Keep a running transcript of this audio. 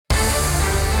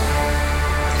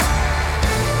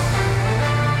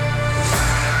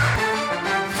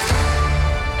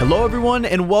Hello, everyone,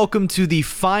 and welcome to the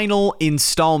final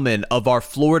installment of our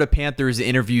Florida Panthers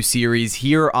interview series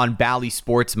here on Bally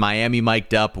Sports Miami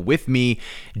Mic'd Up with me,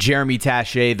 Jeremy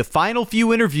Taché. The final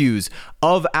few interviews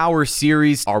of our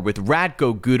series are with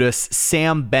Radko Gudas,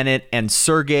 Sam Bennett, and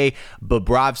Sergei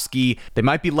Bobrovsky. They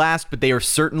might be last, but they are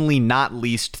certainly not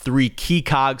least, three key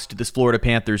cogs to this Florida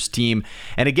Panthers team.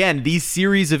 And again, these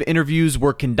series of interviews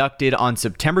were conducted on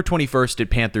September 21st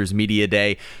at Panthers Media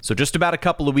Day, so just about a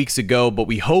couple of weeks ago, but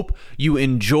we hope you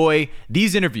enjoy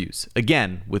these interviews,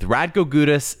 again, with Radko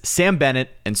Gudas, Sam Bennett,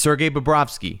 and Sergei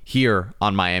Bobrovsky here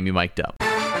on Miami Mic'd Up.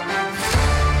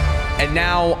 And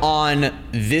now on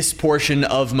this portion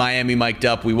of Miami Mic'd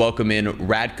Up, we welcome in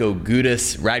Radko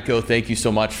Gudas. Radko, thank you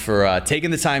so much for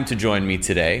taking the time to join me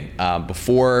today.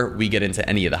 Before we get into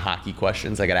any of the hockey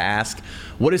questions, I got to ask,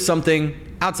 what is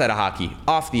something outside of hockey,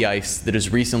 off the ice, that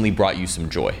has recently brought you some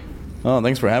joy? Oh,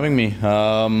 thanks for having me.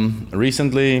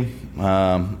 Recently,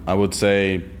 I would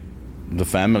say the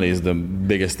family is the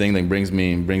biggest thing that brings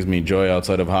me joy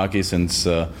outside of hockey since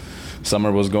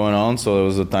summer was going on. So it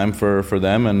was a time for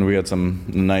them, and we had some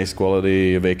nice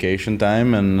quality vacation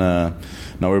time, and now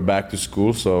we're back to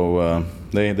school. So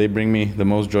they bring me the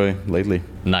most joy lately.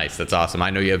 Nice, that's awesome. I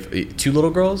know you have two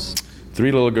little girls?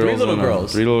 Three little girls.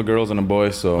 Three little girls and a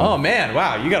boy. So. Oh man,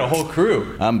 wow! You got a whole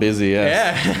crew. I'm busy.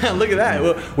 Yes. Yeah, look at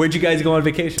that. Where'd you guys go on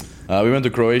vacation? We went to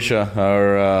Croatia.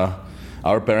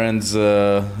 Our parents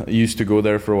used to go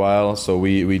there for a while, so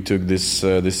we took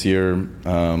this year.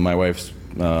 My wife's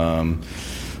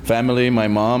family, my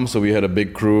mom. So we had a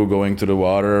big crew going to the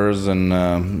waters,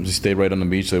 and we stayed right on the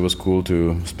beach. So it was cool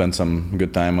to spend some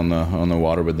good time on the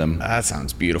water with them. That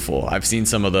sounds beautiful. I've seen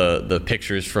some of the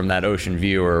pictures from that ocean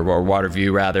view or water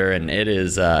view rather, and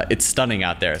it's stunning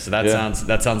out there. So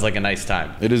that sounds like a nice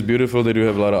time. It is beautiful. They do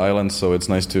have a lot of islands, so it's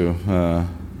nice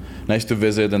to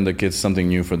visit, and the kids something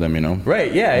new for them, you know.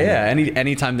 Right? Yeah.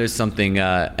 Anytime there's something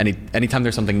anytime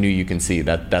there's something new you can see,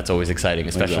 that's always exciting,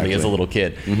 especially as a little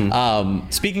kid. Mm-hmm.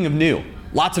 Speaking of new,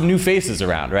 lots of new faces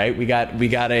around, right? We got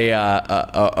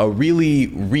a really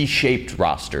reshaped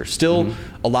roster. Still,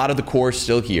 a lot of the core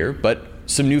still here, but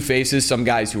some new faces, some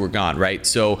guys who are gone, right?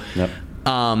 So,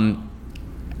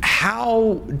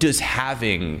 how does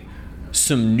having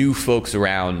some new folks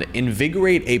around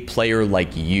invigorate a player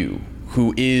like you,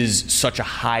 who is such a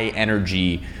high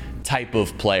energy type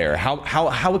of player?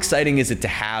 How exciting is it to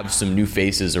have some new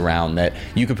faces around that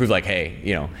you can prove like, hey,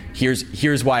 you know,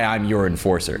 here's why I'm your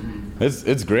enforcer?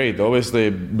 It's great. Obviously,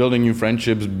 building new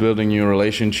friendships, building new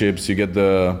relationships. You get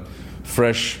the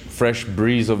fresh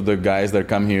breeze of the guys that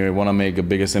come here, want to make the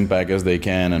biggest impact as they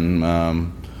can,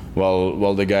 and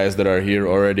while the guys that are here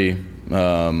already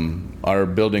are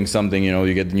building something, you know,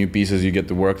 you get the new pieces, you get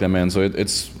to work them in. So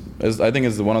I think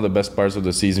it's one of the best parts of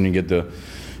the season. You get the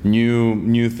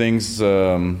new things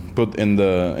put in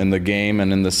the game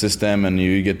and in the system, and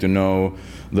you get to know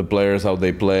the players, how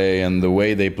they play and the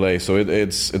way they play. So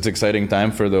it's exciting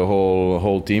time for the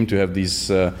whole team to have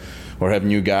these or have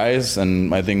new guys,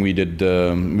 and I think we did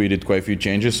quite a few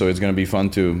changes. So it's going to be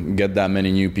fun to get that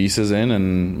many new pieces in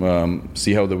and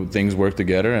see how the things work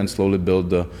together and slowly build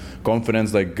the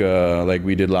confidence like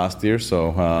we did last year.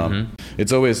 So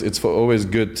it's always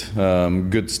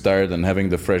good start, and having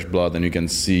the fresh blood, and you can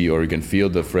see or you can feel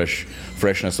the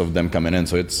freshness of them coming in.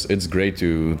 So it's great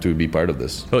to be part of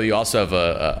this. Well, you also have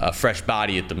a fresh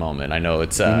body at the moment. I know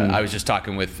it's. I was just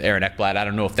talking with Aaron Ekblad. I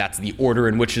don't know if that's the order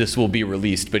in which this will be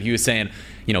released, but he was saying,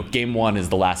 you know, game one is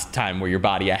the last time where your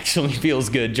body actually feels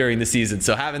good during the season.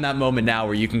 So having that moment now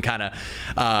where you can kind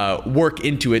of work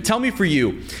into it. Tell me, for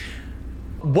you,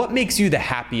 what makes you the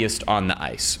happiest on the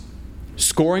ice?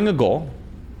 Scoring a goal,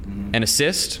 an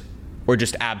assist, or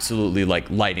just absolutely like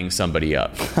lighting somebody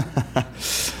up?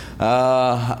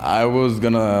 I'm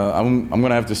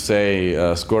gonna have to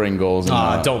say scoring goals.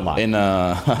 Don't lie. In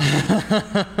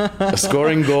a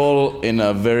scoring goal in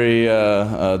a very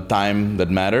time that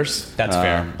matters. That's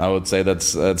fair. I would say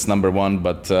that's number one.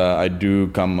 But I do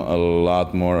come a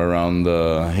lot more around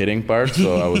the hitting part.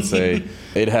 So I would say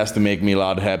it has to make me a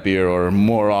lot happier, or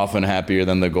more often happier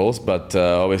than the goals. But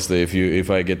obviously,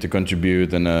 if I get to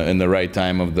contribute in the right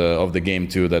time of the game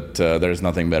too, that there's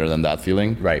nothing better than that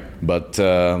feeling. Right. But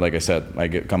like I said, I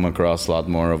come across a lot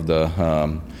more of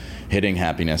the hitting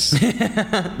happiness.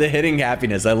 The hitting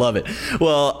happiness. I love it.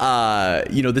 Well,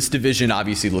 this division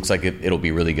obviously looks like it'll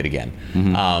be really good again.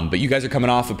 Mm-hmm. But you guys are coming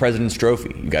off a President's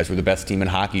Trophy. You guys were the best team in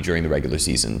hockey during the regular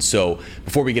season. So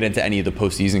before we get into any of the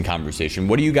postseason conversation,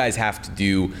 what do you guys have to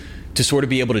do to sort of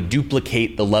be able to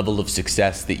duplicate the level of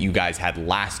success that you guys had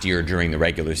last year during the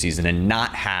regular season and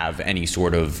not have any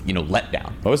sort of,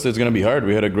 letdown? Obviously, it's going to be hard.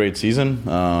 We had a great season.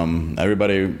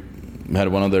 Everybody had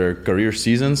one of their career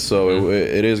seasons, so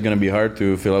it is going to be hard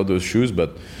to fill out those shoes.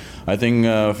 But I think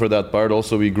for that part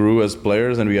also we grew as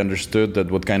players and we understood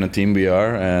that what kind of team we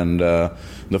are, and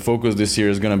the focus this year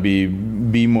is going to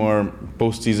be more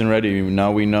postseason ready.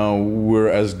 Now we know we're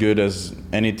as good as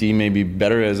any team, maybe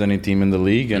better as any team in the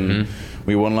league, and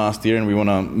we won last year, and we want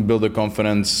to build the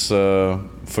confidence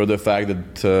for the fact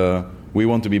that we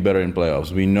want to be better in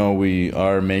playoffs. We know we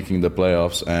are making the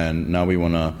playoffs, and now we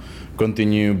want to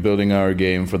continue building our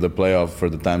game for the playoff for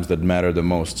the times that matter the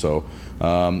most. So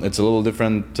it's a little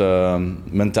different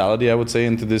mentality, I would say,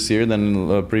 into this year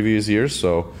than previous years.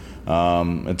 So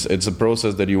it's a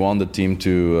process that you want the team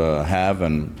to have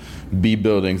and be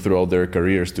building throughout their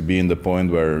careers to be in the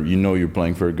point where you know you're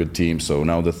playing for a good team. So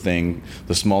now the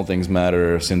small things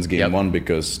matter since game one,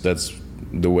 because that's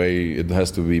the way it has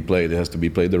to be played. It has to be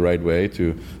played the right way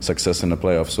to success in the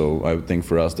playoffs. So I think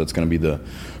for us that's going to be the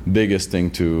biggest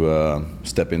thing to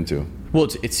step into. Well,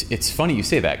 it's funny you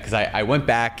say that, because I went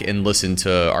back and listened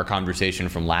to our conversation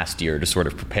from last year to sort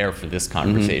of prepare for this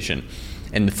conversation.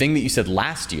 And the thing that you said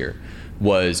last year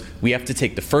was we have to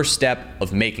take the first step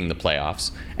of making the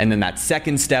playoffs, and then that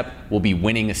second step will be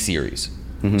winning a series.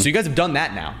 So you guys have done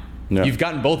that now. Yeah. You've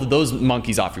gotten both of those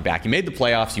monkeys off your back. You made the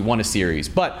playoffs, you won a series,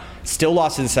 but still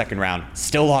lost in the second round,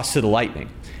 still lost to the Lightning.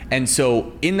 And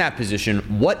so in that position,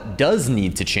 what does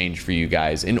need to change for you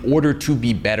guys in order to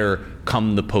be better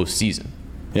come the postseason?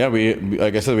 Yeah, we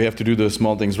like I said, we have to do the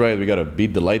small things right. We got to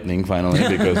beat the Lightning finally,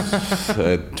 because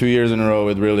 2 years in a row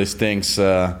it really stinks.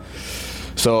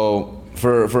 So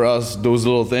for us, those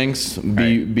little things,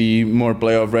 be more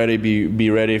playoff ready, be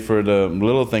ready for the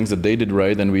little things that they did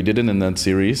right and we didn't in that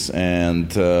series, and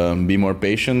be more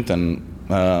patient. And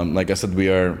like I said, we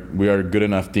are a good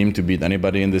enough team to beat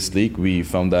anybody in this league. We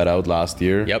found that out last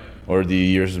year, or the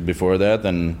years before that,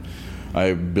 and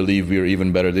I believe we're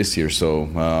even better this year. So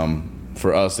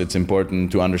for us, it's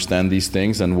important to understand these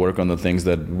things and work on the things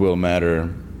that will matter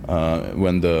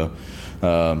when the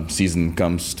season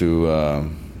comes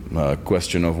to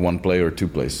question of one play or two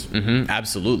plays.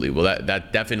 Absolutely. Well,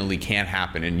 that definitely can't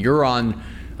happen. And you're on,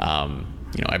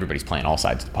 everybody's playing all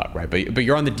sides of the puck, right? But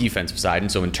you're on the defensive side,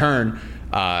 and so in turn,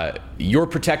 you're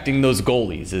protecting those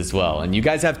goalies as well. And you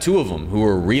guys have two of them who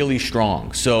are really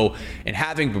strong. So in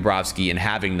having Bobrovsky and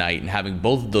having Knight and having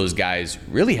both of those guys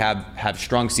really have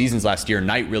strong seasons last year,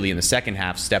 Knight really in the second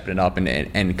half stepping it up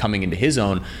and coming into his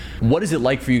own. What is it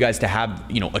like for you guys to have,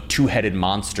 a two-headed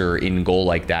monster in goal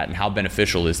like that, and how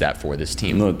beneficial is that for this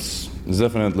team? No, it's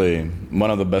definitely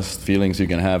one of the best feelings you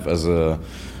can have as a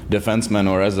defenseman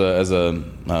or as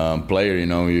a player.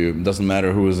 It doesn't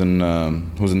matter who's in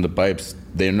the pipes.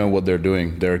 They know what they're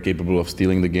doing. They're capable of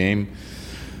stealing the game.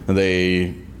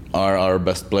 They are our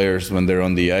best players when they're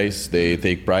on the ice. They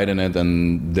take pride in it,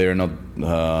 and they're not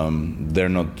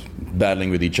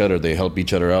battling with each other. They help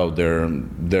each other out.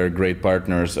 They're great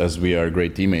partners as we are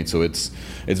great teammates. So it's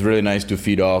really nice to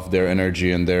feed off their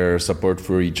energy and their support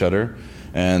for each other,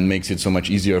 and makes it so much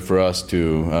easier for us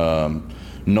to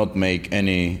not make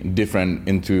any different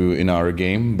in our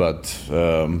game, but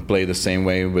play the same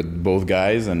way with both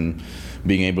guys, and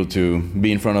being able to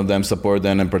be in front of them, support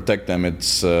them, and protect them.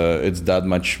 It's that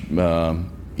much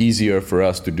easier for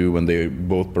us to do when they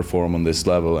both perform on this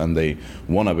level and they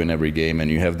want to win every game, and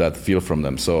you have that feel from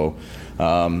them. So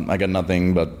I got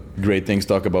nothing but great things to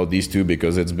talk about these two,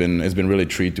 because it's been really a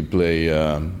treat to play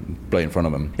in front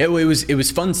of them. It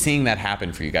was fun seeing that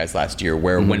happen for you guys last year,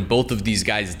 where when both of these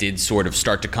guys did sort of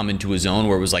start to come into a zone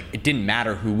where it was like it didn't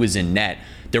matter who was in net.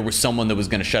 There was someone that was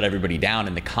going to shut everybody down,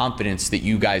 and the confidence that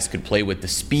you guys could play with, the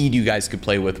speed you guys could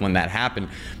play with when that happened,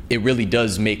 it really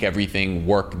does make everything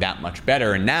work that much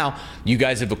better. And now you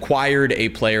guys have acquired a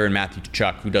player in Matthew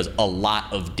Tkachuk who does a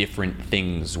lot of different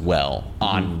things well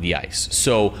on the ice.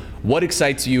 So what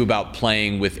excites you about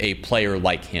playing with a player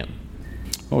like him?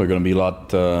 Well, we're going to be a lot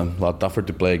tougher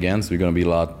to play against. We're going to be a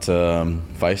lot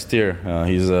feistier.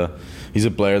 He's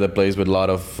a player that plays with a lot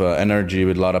of energy,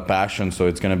 with a lot of passion. So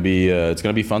it's going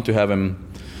to be fun to have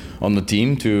him on the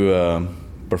team to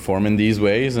perform in these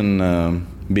ways, and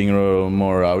being a little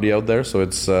more rowdy out there. So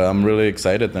I'm really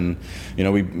excited, and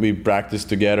we practiced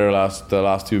together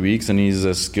last 2 weeks, and he's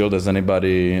as skilled as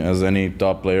any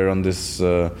top player on this.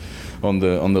 On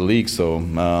the league, so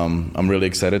I'm really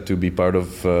excited to be part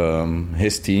of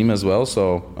his team as well.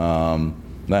 So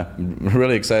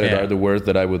really excited are the words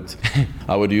that I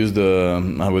would use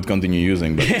I would continue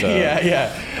using. But,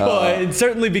 well, and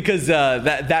certainly because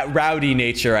that rowdy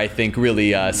nature, I think,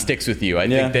 really sticks with you. I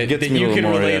think that you can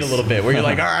relate a little bit, where you're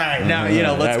like, all right,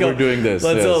 now let's go. We're doing this.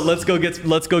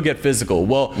 Let's go get physical.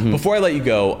 Well, before I let you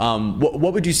go,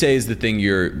 what would you say is the thing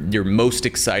you're most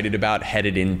excited about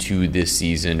headed into this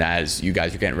season as you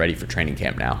guys are getting ready for training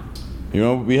camp now?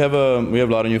 We have a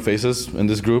lot of new faces in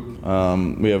this group.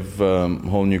 We have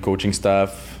whole new coaching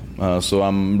staff. So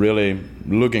I'm really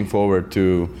looking forward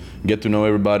to get to know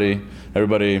everybody.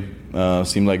 Everybody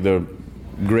seem like they're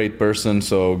great person.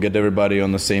 So get everybody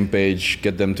on the same page,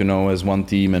 get them to know as one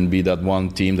team and be that one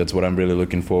team. That's what I'm really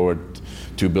looking forward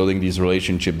to, building these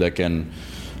relationships that can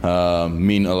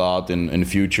mean a lot in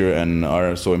future and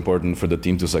are so important for the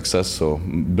team to success. So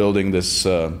building this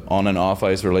on and off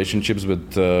ice relationships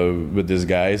with these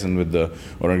guys and with the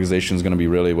organization is going to be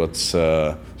really what's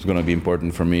going to be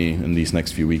important for me in these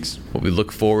next few weeks. Well, we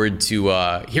look forward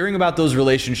to hearing about those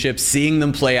relationships, seeing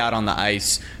them play out on the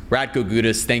ice. Radko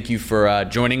Gudas, thank you for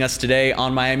joining us today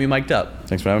on Miami Mic'd Up.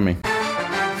 Thanks for having me.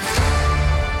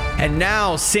 And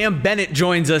now Sam Bennett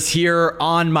joins us here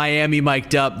on Miami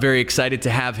Mic'd Up. Very excited to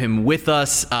have him with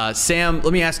us. Sam,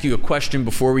 let me ask you a question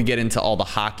before we get into all the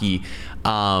hockey.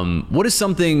 What is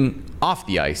something off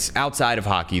the ice, outside of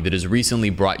hockey, that has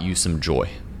recently brought you some joy?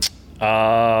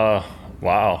 Wow.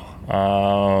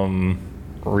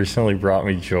 Recently brought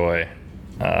me joy.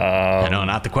 I know,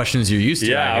 not the questions you're used to.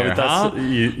 Yeah,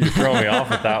 you throw me off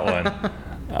with that one.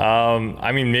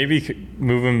 I mean, maybe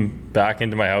moving back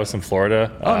into my house in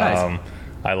Florida. Oh, nice.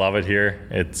 I love it here.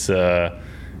 It's, I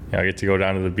get to go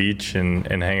down to the beach and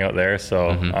hang out there.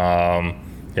 So,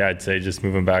 I'd say just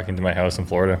moving back into my house in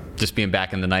Florida. Just being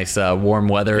back in the nice warm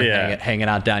weather, hanging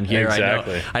out down here.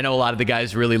 Exactly. I know a lot of the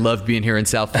guys really love being here in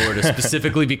South Florida,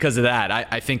 specifically because of that.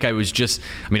 I think I was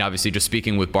obviously just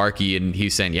speaking with Barkey, and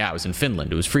he's saying, I was in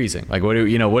Finland. It was freezing. Like, what do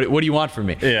you want from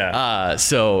me? Yeah.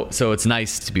 So it's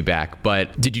nice to be back.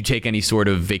 But did you take any sort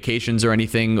of vacations or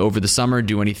anything over the summer?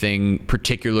 Do anything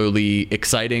particularly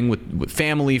exciting with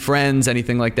family, friends,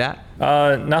 anything like that?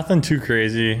 Nothing too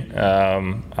crazy.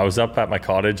 I was up at my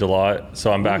cottage a lot,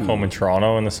 so I'm back home in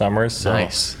Toronto in the summers. So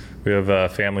nice. We have a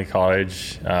family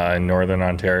cottage in Northern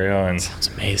Ontario, and sounds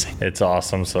amazing. It's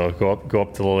awesome. So go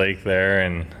up to the lake there,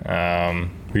 and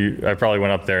I probably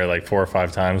went up there like 4 or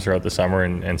 5 times throughout the summer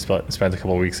and spent a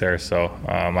couple of weeks there. So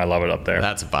I love it up there.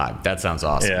 That's a vibe. That sounds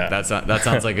awesome. Yeah. That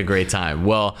sounds like a great time.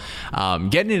 Well,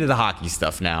 getting into the hockey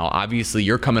stuff now. Obviously,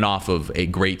 you're coming off of a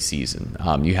great season.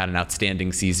 You had an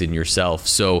outstanding season yourself.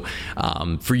 So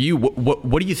for you,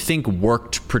 what do you think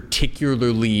worked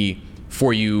particularly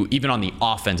for you, even on the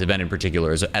offensive end in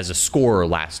particular, as a scorer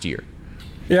last year?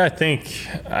 Yeah,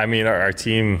 our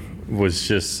team was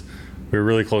just, we were a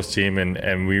really close team,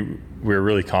 and we were a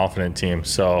really confident team.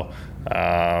 So,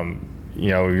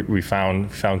 we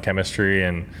found chemistry,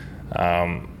 and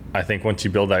I think once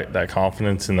you build that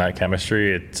confidence and that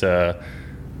chemistry, it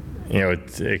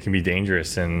can be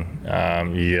dangerous,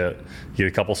 and you get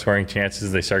a couple scoring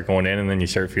chances, they start going in, and then you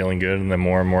start feeling good, and then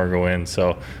more and more go in.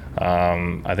 So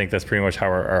I think that's pretty much how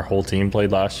our whole team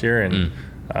played last year, and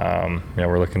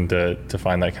we're looking to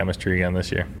find that chemistry again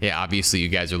this year. Yeah, obviously you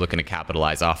guys are looking to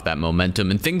capitalize off that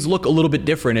momentum, and things look a little bit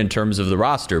different in terms of the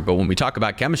roster. But when we talk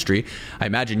about chemistry, I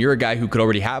imagine you're a guy who could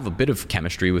already have a bit of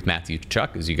chemistry with Matthew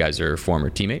Tkachuk, as you guys are former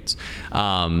teammates.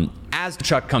 As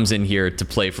Tkachuk comes in here to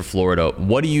play for Florida,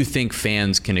 what do you think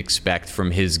fans can expect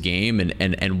from his game,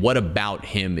 and what about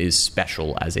him is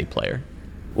special as a player?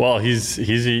 Well, he's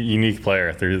a unique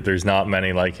player. There's not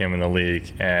many like him in the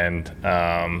league, and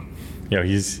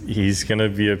he's gonna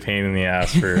be a pain in the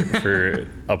ass for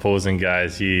opposing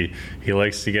guys. He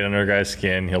likes to get under guys'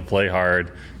 skin. He'll play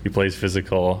hard. He plays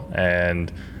physical,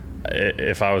 and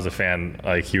if I was a fan,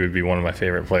 like, he would be one of my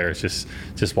favorite players.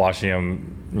 Just watching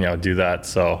him, do that.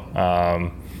 So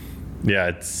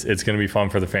it's gonna be fun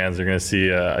for the fans. They're gonna see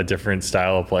a different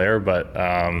style of player, but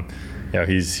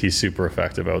he's super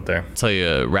effective out there. I'll tell you,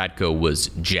 Radko was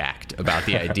jacked about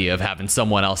the idea of having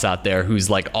someone else out there who's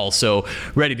like also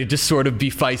ready to just sort of be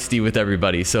feisty with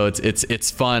everybody. So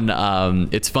it's fun.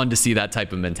 It's fun to see that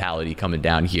type of mentality coming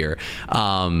down here.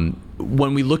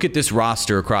 When we look at this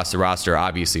roster, across the roster,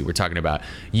 obviously we're talking about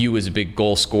you as a big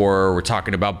goal scorer. We're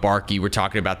talking about Barkey. We're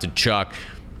talking about Tkachuk.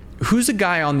 Who's a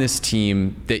guy on this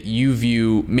team that you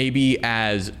view maybe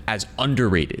as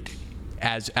underrated?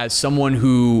 As someone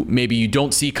who maybe you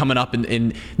don't see coming up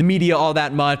in the media all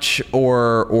that much,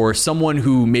 or someone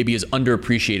who maybe is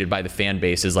underappreciated by the fan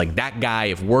base, is like that guy,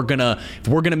 if we're gonna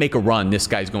make a run, this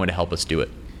guy's going to help us do it?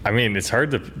 I mean, it's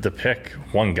hard to pick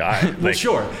one guy. Well,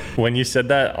 sure. When you said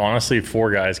that, honestly,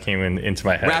 4 guys came into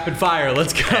my head. Rapid fire,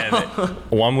 let's go. And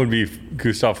one would be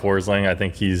Gustav Forsling. I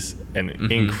think he's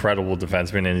an incredible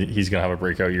defenseman, and he's going to have a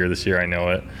breakout year this year. I know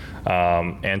it.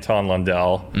 Anton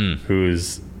Lundell,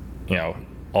 who's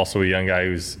also a young guy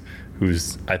who's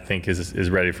I think is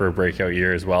ready for a breakout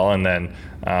year as well. And then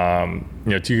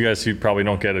 2 guys who probably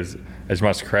don't get as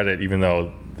much credit, even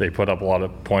though they put up a lot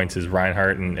of points, is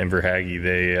Reinhart and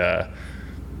Verhaeghe.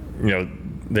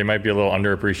 They might be a little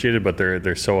underappreciated, but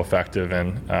they're so effective,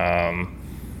 and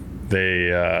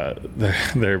they're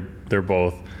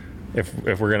both.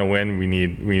 If we're gonna win, we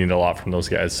need a lot from those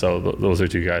guys. So those are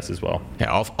 2 guys as well.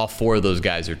 Yeah, all 4 of those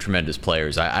guys are tremendous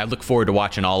players. I look forward to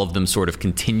watching all of them sort of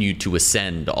continue to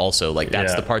ascend. Also,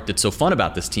 that's the part that's so fun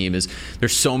about this team is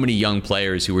there's so many young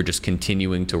players who are just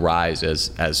continuing to rise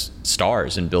as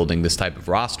stars and building this type of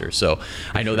roster. So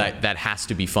I know that has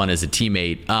to be fun as a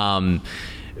teammate.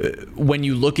 When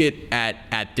you look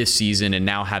at this season and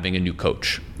now having a new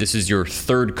coach, this is your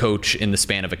 3rd coach in the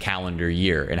span of a calendar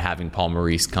year and having Paul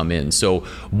Maurice come in. So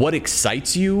what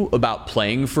excites you about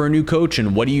playing for a new coach,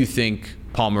 and what do you think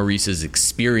Paul Maurice's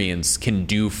experience can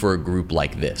do for a group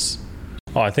like this?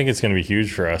 Oh, I think it's going to be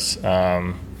huge for us.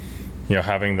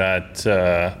 Having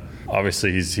that,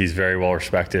 obviously he's very well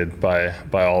respected by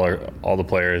all the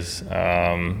players,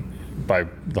 by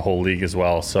the whole league as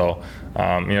well. So,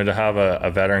 to have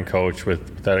a veteran coach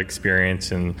with that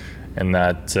experience and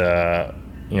that,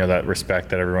 that respect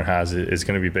that everyone has is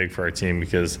going to be big for our team,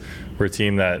 because we're a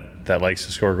team that likes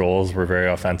to score goals. We're very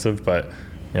offensive, but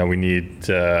we need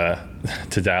to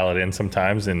dial it in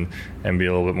sometimes and be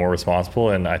a little bit more responsible.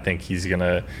 And I think he's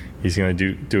gonna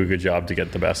do a good job to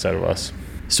get the best out of us.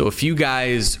 So a few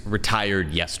guys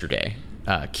retired yesterday.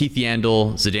 Keith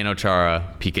Yandel, Zdeno Chara,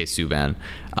 PK Subban.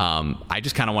 I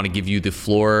just kind of want to give you the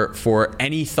floor for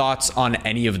any thoughts on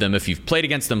any of them. If you've played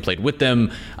against them, played with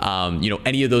them,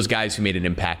 any of those guys who made an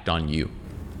impact on you.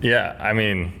 Yeah, I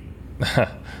mean,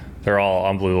 they're all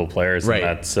unbelievable players, right?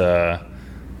 And that's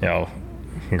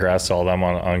congrats to all of them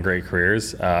on great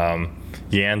careers.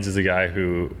 Jans is a guy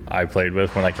who I played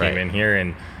with when I came in here,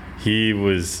 and he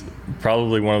was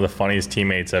probably one of the funniest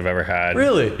teammates I've ever had.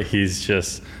 Really? He's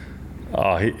just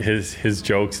his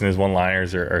jokes and his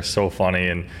one-liners are so funny,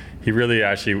 and he really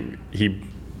he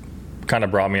kind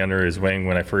of brought me under his wing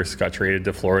when I first got traded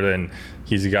to Florida, and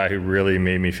he's a guy who really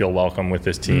made me feel welcome with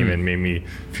this team and made me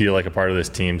feel like a part of this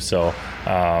team. So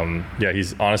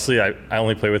he's honestly, I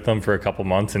only played with him for a couple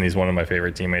months, and he's one of my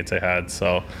favorite teammates I had.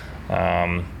 So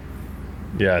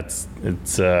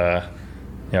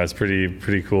it's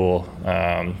pretty cool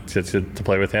to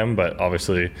play with him, but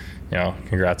obviously,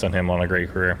 congrats on him on a great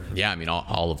career. Yeah, I mean,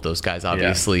 all of those guys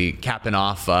obviously capping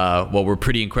off what were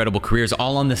pretty incredible careers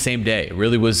all on the same day. It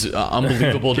really was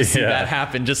unbelievable to see that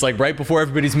happen, just like right before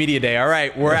everybody's media day. All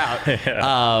right, we're out.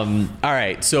 All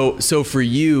right, so for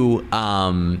you,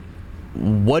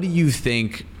 what do you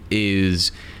think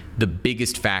is the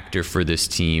biggest factor for this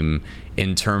team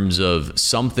in terms of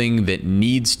something that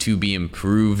needs to be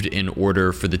improved in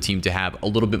order for the team to have a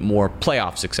little bit more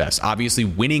playoff success? Obviously,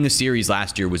 winning a series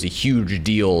last year was a huge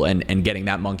deal and getting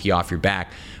that monkey off your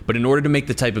back. But in order to make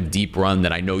the type of deep run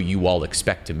that I know you all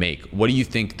expect to make, what do you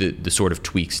think the sort of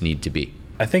tweaks need to be?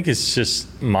 I think it's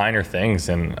just minor things.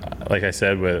 And like I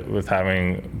said, with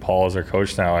having Paul as our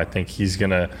coach now, I think he's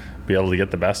going to be able to get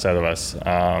the best out of us.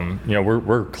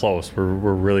 We're close. We're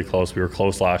really close. We were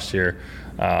close last year.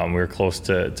 We were close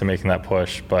to making that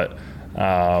push. But,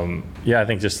 I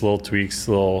think just little tweaks,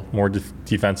 a little more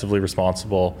defensively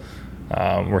responsible.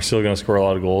 We're still going to score a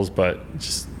lot of goals, but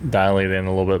just dialing it in a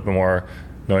little bit more,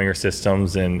 knowing our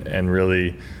systems and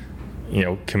really,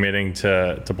 committing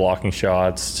to blocking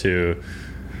shots, to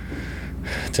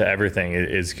everything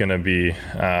is going to be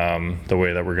the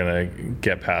way that we're going to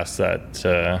get past that,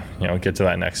 get to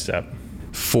that next step.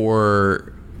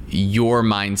 For your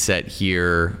mindset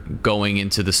here going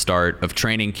into the start of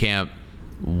training camp,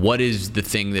 what is the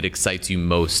thing that excites you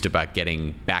most about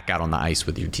getting back out on the ice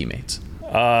with your teammates?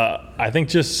 I think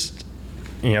just,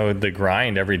 the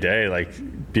grind every day,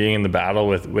 like being in the battle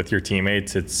with your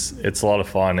teammates. It's a lot of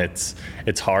fun. It's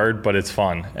hard, but it's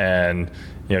fun. And,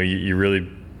 you really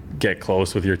get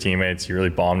close with your teammates. You really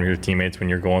bond with your teammates when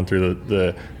you're going through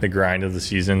the grind of the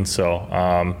season. So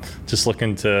just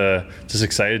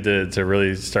excited to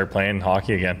really start playing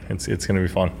hockey again. It's going to be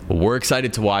fun. Well, we're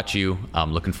excited to watch you.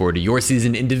 I'm looking forward to your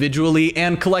season individually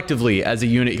and collectively as a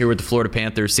unit here with the Florida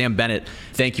Panthers. Sam Bennett,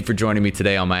 thank you for joining me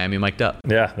today on Miami Mic'd Up.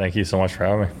 Yeah, thank you so much for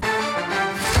having me.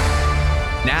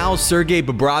 Now, Sergei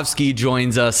Bobrovsky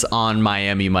joins us on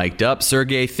Miami Mic'd Up.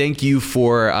 Sergei, thank you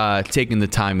for taking the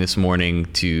time this morning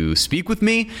to speak with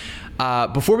me.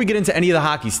 Before we get into any of the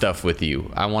hockey stuff with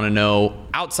you, I want to know,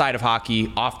 outside of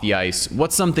hockey, off the ice,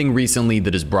 what's something recently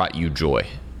that has brought you joy?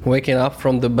 Waking up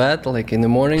from the bed like in the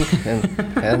morning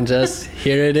and just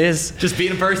here it is. Just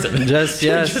being a person. Just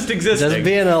existing. Just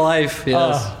being alive.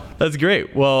 Yes. That's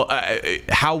great. Well,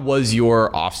 how was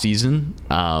your off season?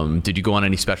 Did you go on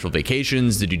any special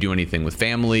vacations? Did you do anything with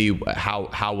family?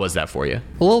 How was that for you?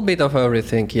 A little bit of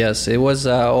everything. Yes, it was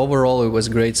overall it was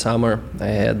a great summer. I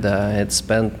had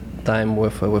spent time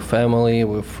with family,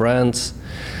 with friends.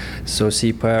 So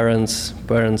see parents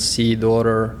see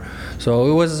daughter. So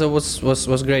it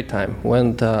was great time.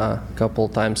 Went a couple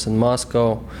times in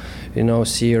Moscow,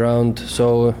 see around.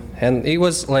 So and it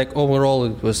was like overall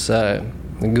it was a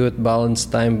good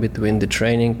balanced time between the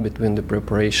training, between the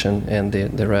preparation and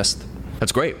the rest.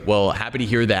 That's great. Well, happy to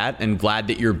hear that and glad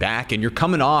that you're back and you're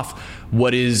coming off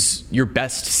what is your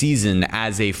best season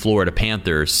as a Florida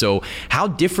Panther. So how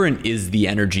different is the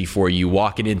energy for you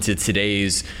walking into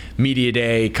today's media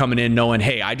day, coming in knowing,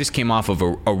 hey, I just came off of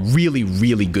a really,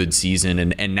 really good season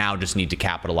and now just need to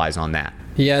capitalize on that?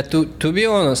 Yeah, to be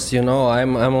honest,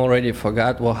 I'm already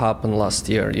forgot what happened last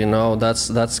year. That's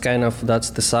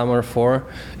the summer for,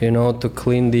 to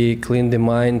clean the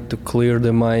mind, to clear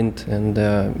the mind,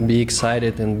 and be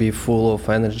excited and be full of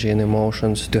energy and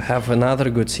emotions. To have another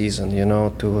good season,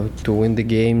 to win the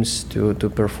games, to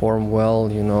perform well,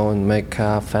 and make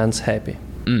fans happy.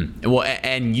 Well,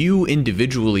 and you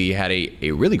individually had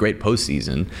a really great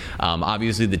postseason.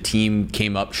 Obviously, the team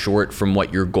came up short from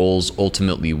what your goals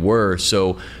ultimately were.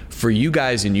 So for you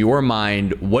guys, in your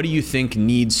mind, what do you think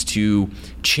needs to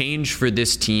change for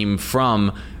this team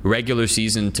from regular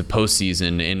season to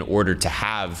postseason in order to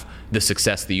have the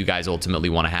success that you guys ultimately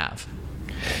want to have?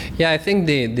 Yeah, I think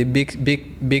the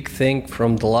big thing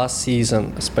from the last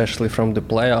season, especially from the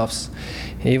playoffs,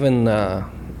 even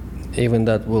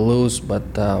that we lose,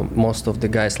 but most of the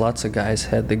guys, lots of guys,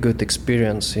 had the good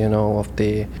experience, of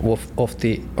the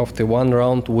one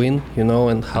round win,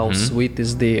 and how sweet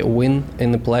is the win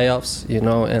in the playoffs,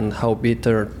 and how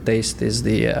bitter taste is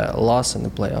the loss in the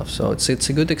playoffs. So it's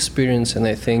a good experience, and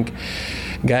I think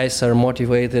guys are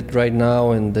motivated right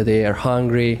now, and they are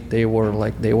hungry. They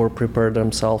were prepared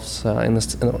themselves in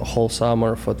the whole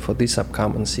summer for this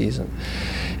upcoming season,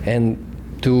 and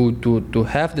to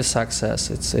have the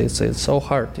success, it's so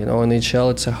hard.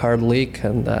 NHL, it's a hard league,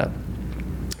 and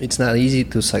it's not easy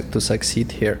to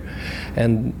succeed here.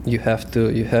 And you have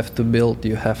to build.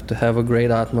 You have to have a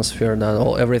great atmosphere.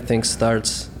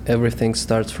 Everything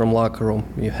starts from locker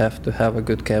room. You have to have a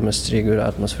good chemistry, good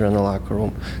atmosphere in the locker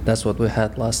room. That's what we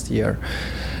had last year.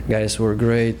 Guys were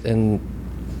great, and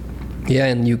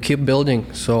you keep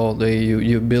building. So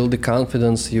you build the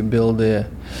confidence, you build the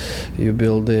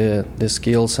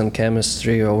skills and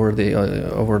chemistry over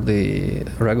the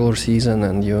regular season,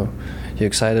 and you're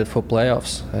excited for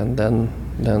playoffs. And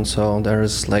then so there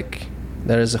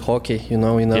is a hockey. You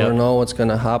never know what's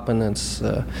gonna happen. It's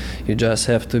you just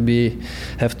have to be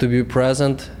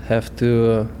present, have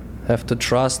to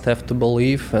trust, have to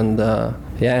believe, and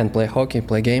play hockey,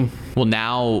 play game. Well,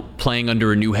 now playing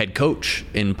under a new head coach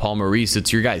in Paul Maurice,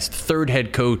 it's your guys' third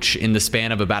head coach in the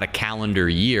span of about a calendar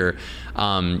year.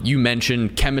 You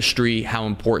mentioned chemistry, how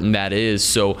important that is.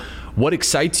 So what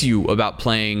excites you about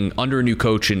playing under a new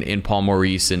coach in Paul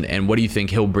Maurice, and what do you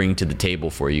think he'll bring to the table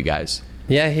for you guys?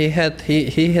 Yeah, he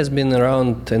has been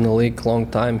around in the league long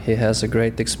time. He has a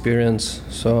great experience.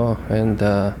 So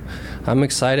I'm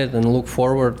excited and look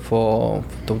forward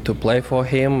to play for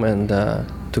him and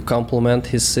to complement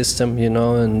his system,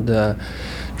 and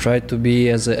try to be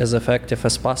as effective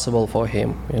as possible for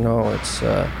him. It's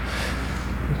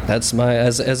that's my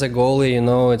as a goalie.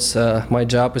 It's my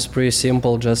job is pretty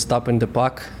simple, just stopping the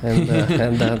puck, and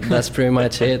that's pretty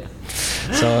much it.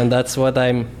 So and that's what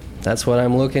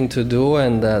I'm looking to do,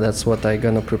 and that's what I'm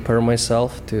gonna prepare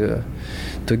myself to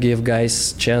give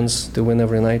guys chance to win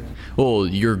every night. Well,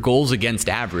 your goals against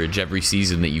average every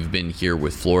season that you've been here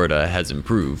with Florida has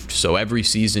improved. So every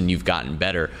season you've gotten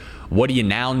better. What do you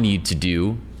now need to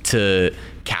do to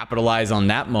capitalize on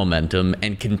that momentum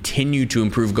and continue to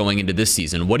improve going into this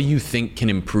season? What do you think can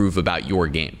improve about your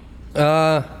game?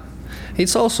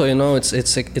 It's also,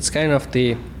 it's kind of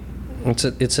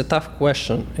it's a tough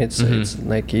question. It's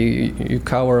like you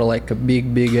cover like a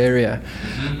big area.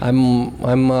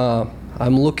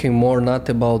 I'm looking more not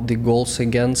about the goals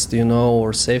against,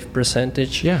 or save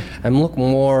percentage. Yeah. I'm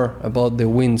looking more about the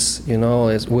wins.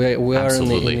 As we are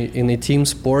in a team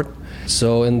sport,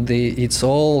 So it's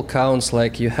all counts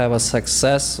like you have a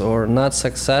success or not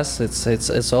success.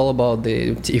 It's all about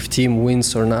if team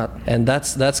wins or not. And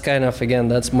that's kind of, again,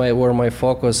 that's where my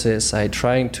focus is. I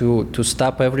trying to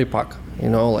stop every puck.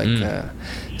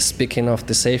 Speaking of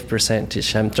the save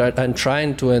percentage, I'm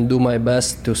trying to and do my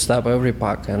best to stop every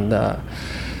puck. And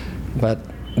but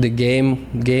the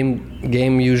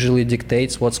game usually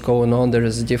dictates what's going on. There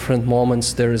is different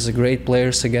moments. There is great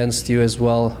players against you as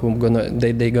well who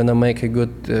they're gonna make a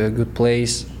good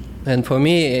plays. And for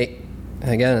me,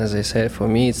 again, as I said, for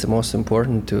me it's the most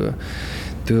important to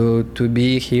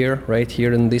be right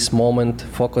here in this moment,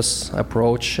 focus,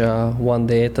 approach one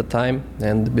day at a time,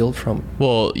 and build from.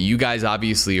 Well, you guys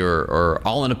obviously are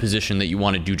all in a position that you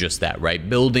want to do just that, right?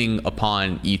 Building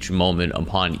upon each moment,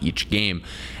 upon each game.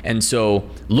 And so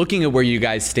looking at where you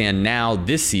guys stand now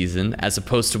this season, as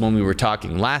opposed to when we were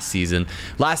talking last season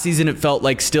it felt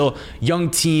like still young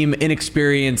team,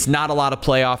 inexperienced, not a lot of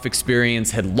playoff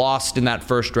experience, had lost in that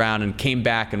first round and came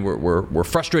back and were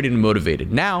frustrated and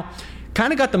motivated. Now,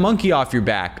 kind of got the monkey off your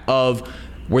back of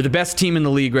we're the best team in the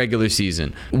league regular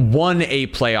season, won a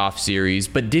playoff series,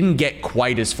 but didn't get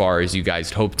quite as far as you guys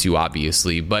hoped to,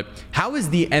 obviously. But how is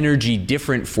the energy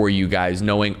different for you guys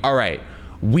knowing, all right,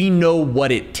 we know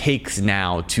what it takes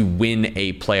now to win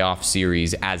a playoff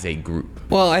series as a group?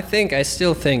 Well, I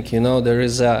still think, there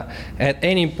is at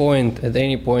any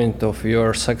point of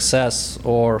your success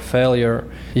or failure,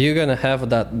 you're gonna have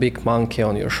that big monkey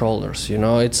on your shoulders.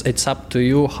 It's up to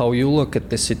you how you look at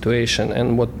the situation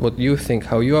and what you think,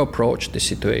 how you approach the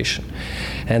situation,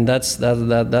 and that's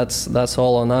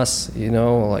all on us.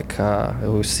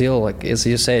 We still, as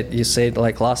you said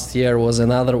like last year was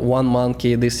another one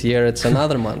monkey. This year it's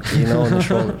another monkey, on the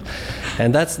shoulder.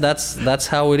 And that's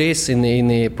how it is in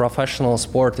the professional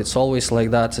sport. It's always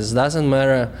like that. It doesn't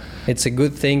matter. It's a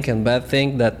good thing and bad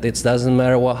thing that it doesn't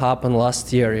matter what happened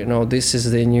last year. This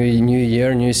is the new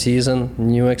year, new season,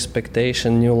 new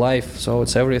expectation, new life. So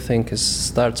it's everything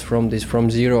starts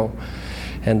from zero.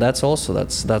 And that's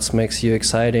makes you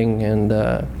exciting and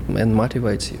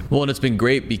motivates you. Well, and it's been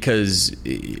great because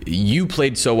you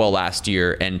played so well last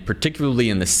year, and particularly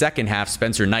in the second half,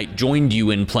 Spencer Knight joined you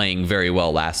in playing very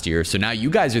well last year. So now you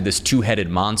guys are this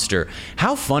two-headed monster.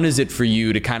 How fun is it for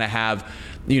you to kind of have,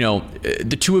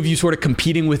 the two of you sort of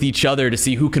competing with each other to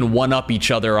see who can one-up each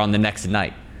other on the next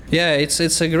night? Yeah, it's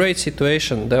a great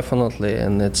situation, definitely,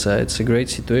 and it's a great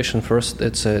situation. First,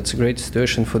 it's a great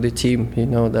situation for the team,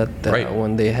 that right.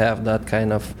 When they have that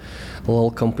kind of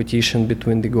little competition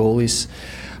between the goalies,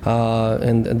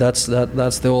 and that's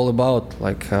the all about.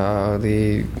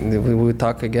 We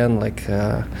talk again,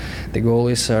 the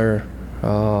goalies are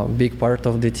a big part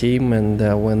of the team, and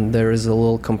when there is a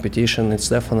little competition, it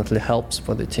definitely helps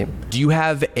for the team. Do you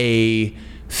have a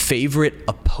favorite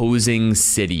opposing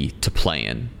city to play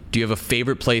in? Do you have a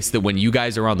favorite place that when you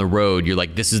guys are on the road, you're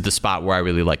like, this is the spot where I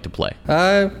really like to play?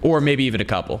 Or maybe even a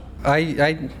couple?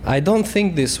 I don't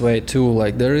think this way too.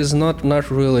 There is not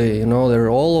really, there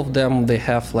all of them, they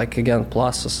have again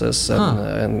pluses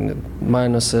and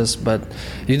minuses, but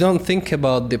you don't think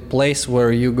about the place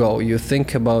where you go. You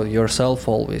think about yourself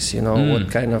always, what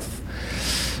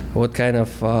kind of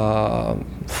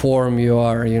form you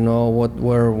are,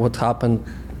 what happened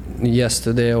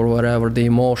yesterday or whatever, the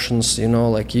emotions,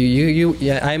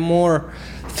 I'm more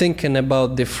thinking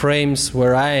about the frames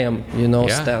where I am,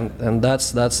 stand, and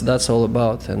that's all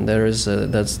about. And there is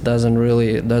that doesn't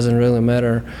really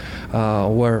matter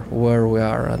where we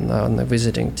are on the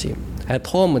visiting team. At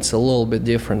home, it's a little bit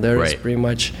different. There is pretty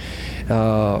much.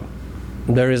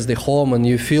 There is the home and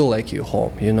you feel like you're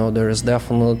home. There is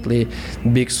definitely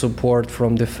big support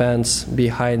from the fans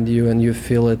behind you and you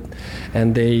feel it,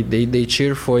 and they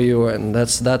cheer for you, and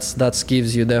that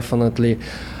gives you definitely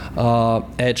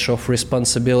edge of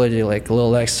responsibility, like a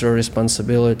little extra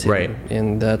responsibility. Right.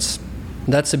 And that's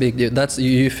a big deal.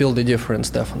 You feel the difference,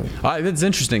 definitely. It's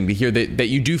interesting to hear that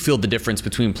you do feel the difference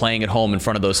between playing at home in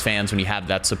front of those fans when you have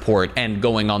that support and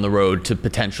going on the road to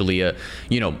potentially a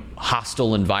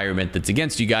hostile environment that's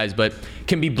against you guys, but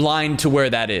can be blind to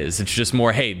where that is. It's just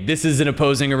more, hey, this is an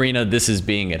opposing arena. This is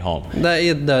being at home.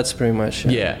 That's pretty much.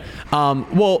 Yeah.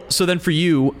 Well, so then for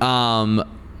you,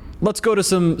 let's go to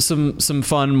some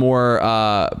fun, more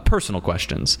personal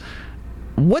questions.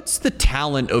 What's the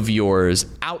talent of yours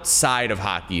outside of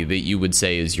hockey that you would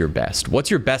say is your best? What's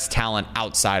your best talent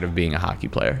outside of being a hockey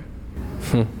player?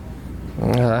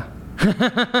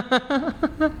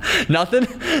 Nothing?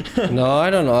 No, I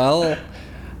don't know.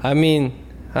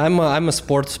 I'm a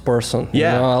sports person.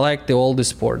 Yeah. I like all the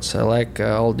sports. I like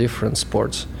all different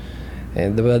sports.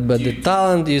 But the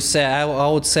talent, you say, I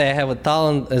would say I have a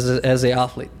talent as an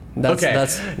athlete. That's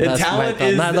talent my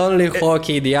is not only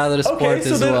hockey, the other sport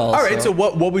as well. All right, so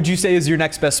what would you say is your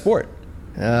next best sport?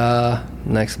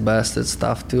 Next best, it's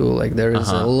tough too. Like there is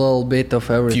a little bit of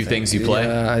everything. Few things you play.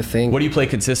 Yeah, I think. What do you play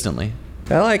consistently?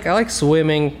 I like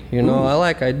swimming. You know,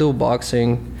 I do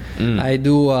boxing. I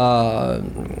do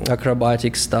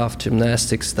acrobatic stuff,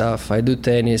 gymnastic stuff. I do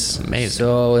tennis. Amazing.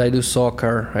 So I do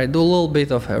soccer. I do a little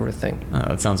bit of everything. Oh,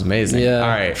 that sounds amazing. Yeah, All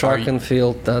right. track and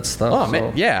field, that stuff. Oh, so.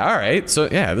 man. Yeah, all right. So,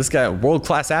 yeah, this guy,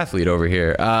 world-class athlete over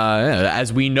here.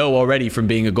 As we know already from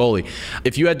being a goalie.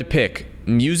 If you had to pick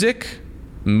music,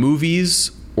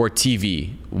 movies, or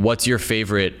TV, what's your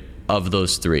favorite of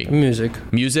those three? Music.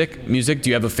 Music. Do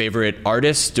you have a favorite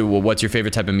artist? Or what's your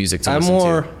favorite type of music to listen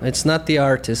to? It's not the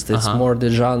artist, it's more the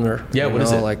genre. Yeah, what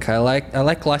is it? Like I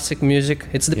like classic music.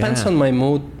 It depends on my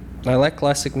mood. I like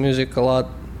classic music a lot.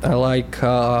 I like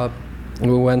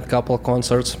we went couple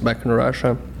concerts back in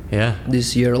Russia. Yeah.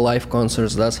 This year, live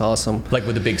concerts, that's awesome. Like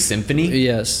with a big symphony?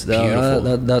 Yes,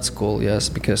 Beautiful. that's cool. Yes,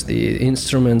 because the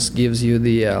instruments gives you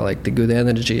the like the good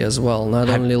energy as well. Not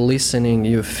only listening,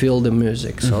 you feel the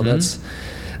music. So that's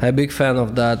I'm a big fan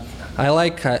of that. I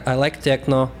like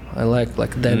techno. I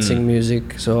like dancing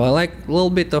music. So I like a little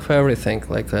bit of everything,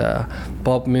 like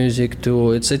pop music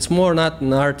too. It's more not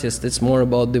an artist. It's more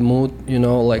about the mood. You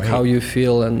know, like how you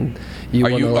feel and.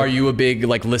 Are you a big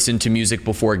like listen to music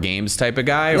before games type of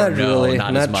guy? Or not no, really.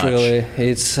 Not as much. Really.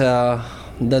 It's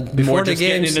that before More the just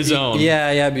games. getting in the zone.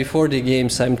 Yeah. Before the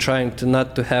games, I'm trying to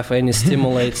not to have any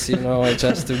stimulates. You know,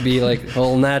 just to be like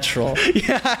all natural.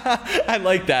 Yeah, I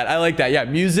like that. Yeah,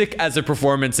 music as a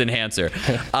performance enhancer.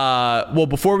 Well,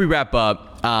 before we wrap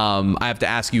up, I have to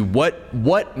ask you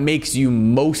what makes you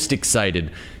most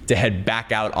excited to head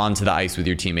back out onto the ice with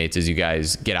your teammates as you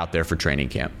guys get out there for training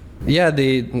camp? Yeah,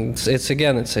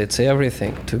 it's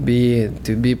everything to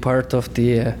be part of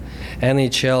the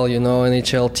NHL, you know,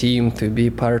 NHL team, to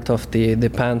be part of the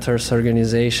Panthers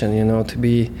organization, you know, to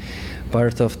be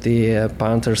part of the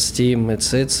Panthers team.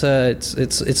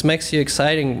 It's makes you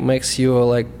exciting, makes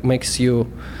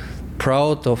you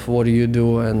proud of what you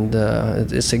do, and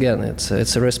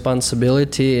it's a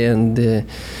responsibility, and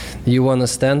you want to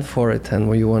stand for it,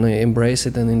 and you want to embrace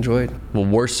it and enjoy it. Well,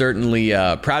 we're certainly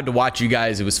proud to watch you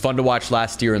guys. It was fun to watch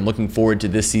last year and looking forward to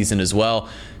this season as well.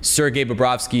 Sergei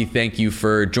Bobrovsky, thank you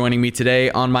for joining me today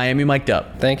on Miami Mic'd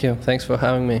Up. Thank you. Thanks for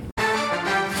having me.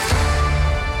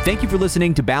 Thank you for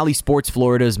listening to Bally Sports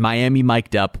Florida's Miami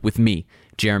Mic'd Up with me,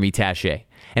 Jeremy Taché.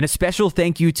 And a special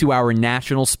thank you to our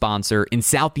national sponsor in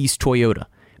Southeast Toyota.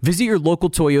 Visit your local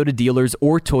Toyota dealers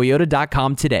or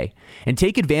Toyota.com today and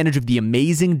take advantage of the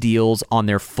amazing deals on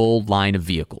their full line of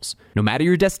vehicles. No matter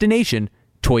your destination,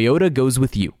 Toyota goes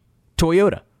with you.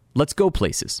 Toyota, let's go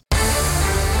places.